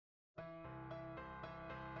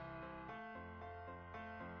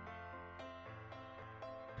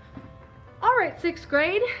All right, sixth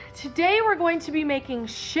grade, today we're going to be making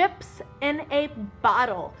ships in a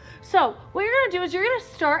bottle. So what you're gonna do is you're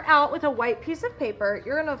gonna start out with a white piece of paper.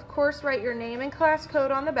 You're gonna, of course, write your name and class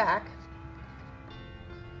code on the back.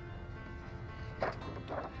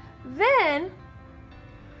 Then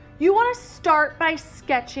you wanna start by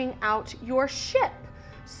sketching out your ship.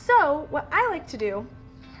 So what I like to do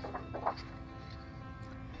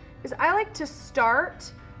is I like to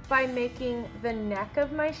start by making the neck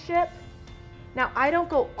of my ship. Now I don't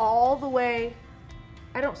go all the way,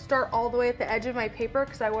 I don't start all the way at the edge of my paper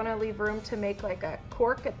because I want to leave room to make like a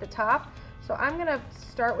cork at the top. So I'm going to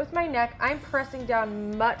start with my neck. I'm pressing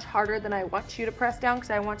down much harder than I want you to press down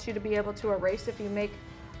because I want you to be able to erase if you make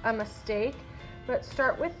a mistake. But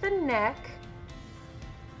start with the neck.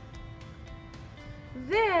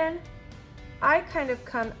 Then I kind of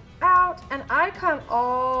come out and I come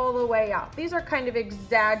all the way out. These are kind of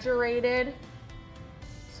exaggerated,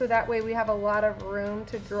 so that way we have a lot of room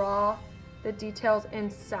to draw the details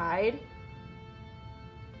inside.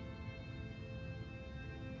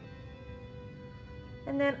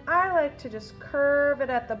 And then I like to just curve it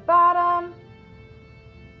at the bottom.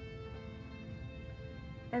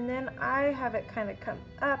 And then I have it kind of come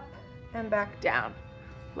up and back down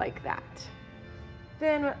like that.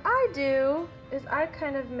 Then what I do is I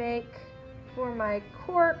kind of make, for my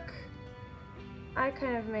cork, I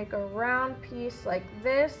kind of make a round piece like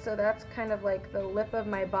this, so that's kind of like the lip of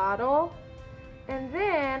my bottle. And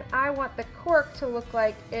then I want the cork to look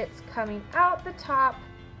like it's coming out the top,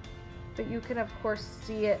 but you can of course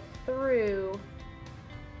see it through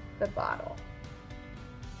the bottle.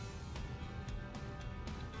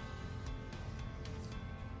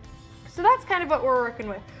 So that's kind of what we're working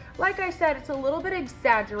with. Like I said, it's a little bit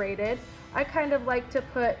exaggerated. I kind of like to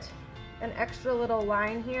put an extra little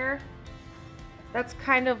line here. That's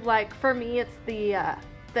kind of like, for me, it's the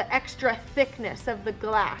extra thickness of the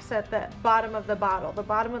glass at the bottom of the bottle. The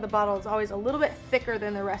bottom of the bottle is always a little bit thicker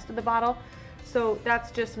than the rest of the bottle. So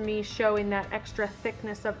that's just me showing that extra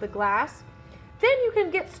thickness of the glass. Then you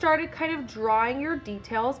can get started kind of drawing your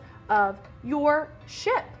details of your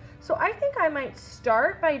ship. So I think I might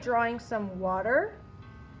start by drawing some water.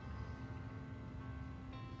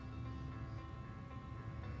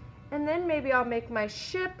 And then maybe I'll make my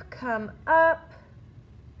ship come up.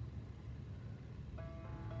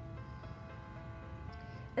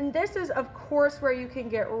 And this is, of course, where you can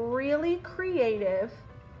get really creative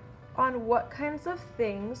on what kinds of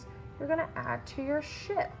things you're going to add to your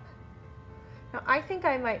ship. Now, I think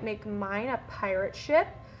I might make mine a pirate ship.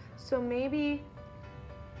 So maybe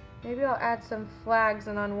I'll add some flags,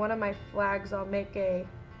 and on one of my flags I'll make a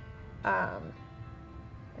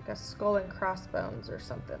like a skull and crossbones or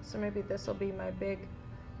something. So maybe this will be my big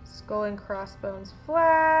skull and crossbones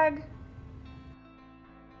flag.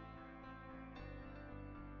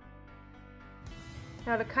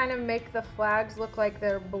 Now, to kind of make the flags look like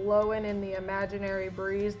they're blowing in the imaginary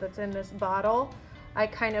breeze that's in this bottle, I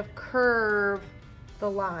kind of curve the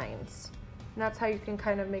lines. And that's how you can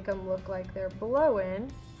kind of make them look like they're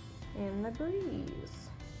blowing in the breeze.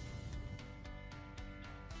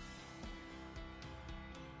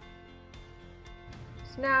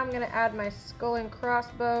 So now I'm going to add my skull and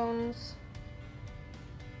crossbones.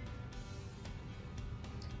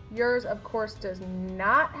 Yours, of course, does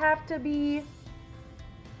not have to be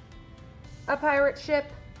a pirate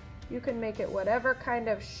ship. You can make it whatever kind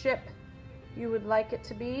of ship you would like it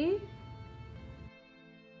to be.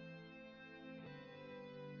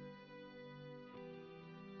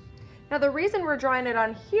 Now, the reason we're drawing it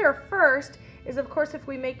on here first is, of course, if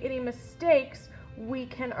we make any mistakes, we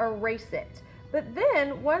can erase it. But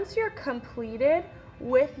then once you're completed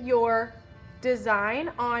with your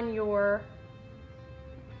design on your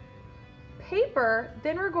paper,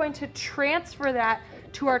 then we're going to transfer that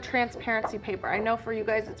to our transparency paper. I know for you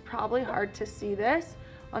guys it's probably hard to see this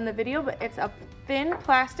on the video, but it's a thin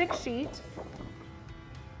plastic sheet.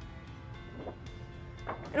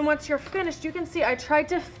 And once you're finished, you can see I tried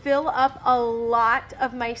to fill up a lot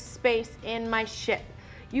of my space in my ship.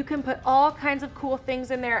 You can put all kinds of cool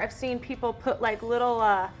things in there. I've seen people put like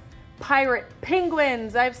little pirate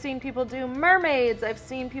penguins. I've seen people do mermaids. I've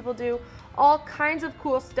seen people do all kinds of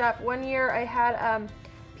cool stuff. One year I had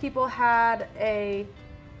people had a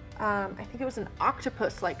I think it was an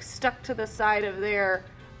octopus like stuck to the side of their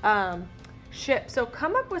ship. So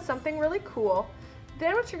come up with something really cool.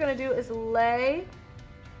 Then what you're going to do is lay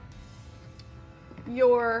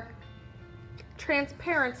your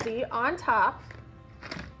transparency on top,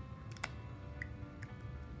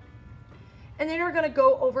 and then you're going to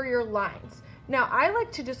go over your lines. Now I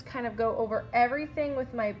like to just kind of go over everything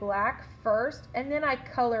with my black first, and then I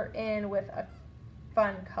color in with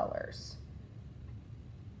fun colors.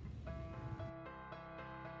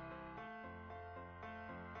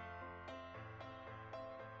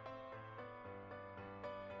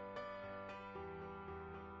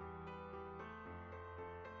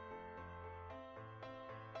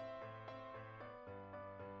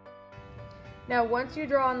 Now once you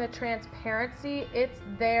draw on the transparency, it's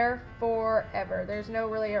there forever. There's no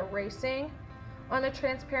really erasing on the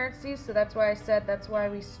transparency, so that's why I said that's why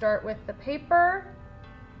we start with the paper.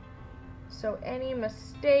 So any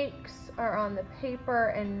mistakes are on the paper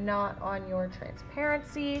and not on your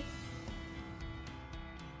transparency.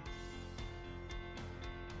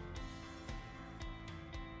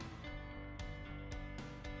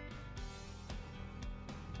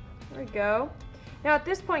 There we go. Now at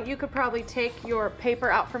this point you could probably take your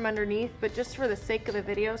paper out from underneath, but just for the sake of the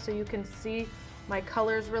video so you can see my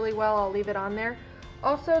colors really well, I'll leave it on there.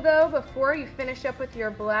 Also though, before you finish up with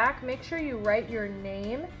your black, make sure you write your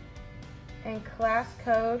name and class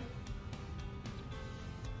code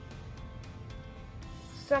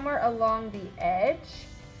somewhere along the edge.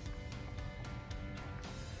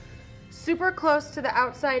 Super close to the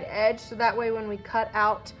outside edge, so that way when we cut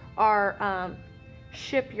out our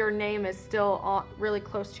ship, your name is still really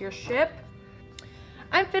close to your ship.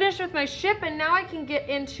 I'm finished with my ship and now I can get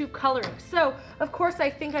into coloring. So of course I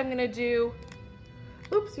think I'm gonna do,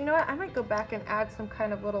 oops, you know what? I might go back and add some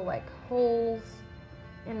kind of little like holes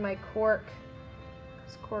in my cork.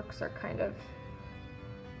 Because corks are kind of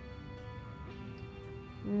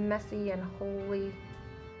messy and holy.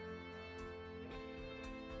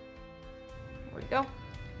 There we go.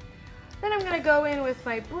 Then I'm gonna go in with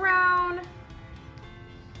my brown.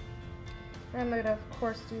 I'm going to, of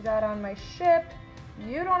course, do that on my ship.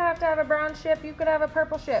 You don't have to have a brown ship. You could have a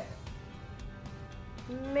purple ship.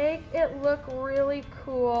 Make it look really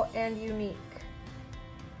cool and unique.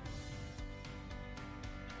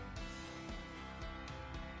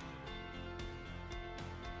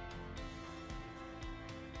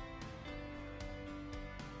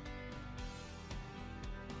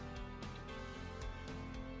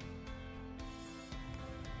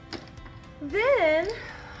 Then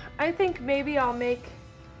I think maybe I'll make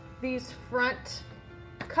these front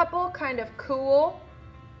couple kind of cool.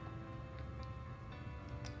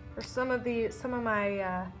 Or some of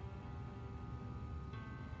my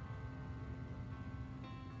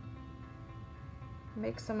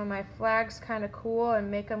make some of my flags kind of cool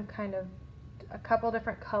and make them kind of a couple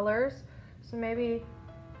different colors. So maybe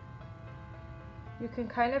you can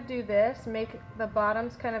kind of do this, make the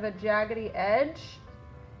bottoms kind of a jaggedy edge.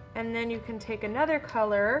 And then you can take another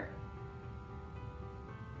color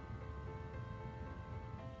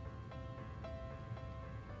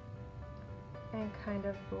and kind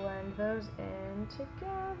of blend those in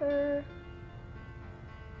together.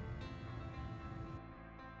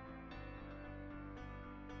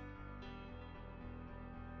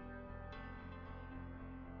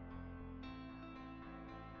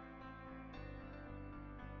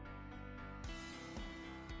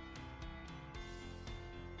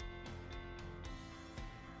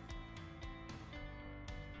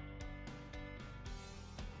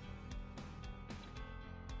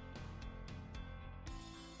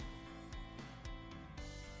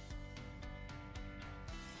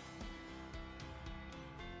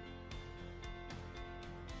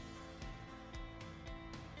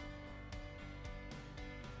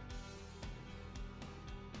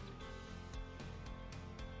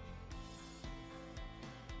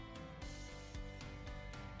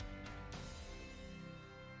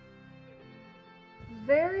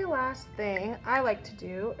 Very last thing I like to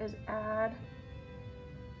do is add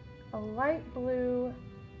a light blue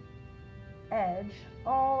edge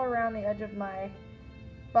all around the edge of my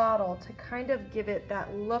bottle to kind of give it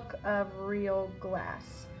that look of real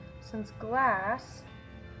glass, since glass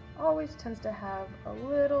always tends to have a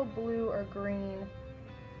little blue or green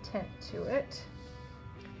tint to it.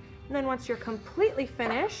 And then once you're completely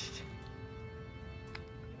finished,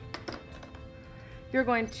 you're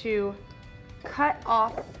going to cut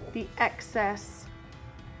off the excess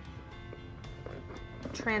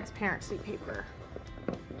transparency paper.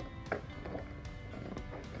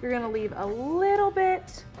 You're going to leave a little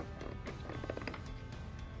bit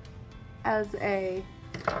as a,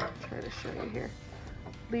 I'll try to show you here,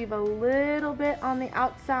 leave a little bit on the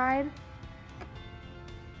outside,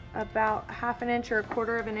 about 1/2 inch or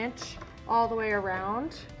 1/4 inch all the way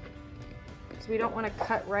around. So we don't want to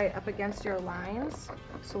cut right up against your lines.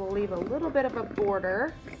 So we'll leave a little bit of a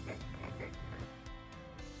border.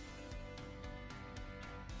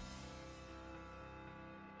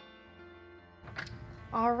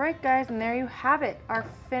 All right, guys, and there you have it, our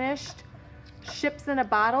finished ships in a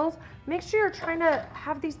bottles. Make sure you're trying to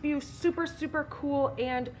have these be super, super cool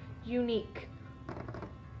and unique.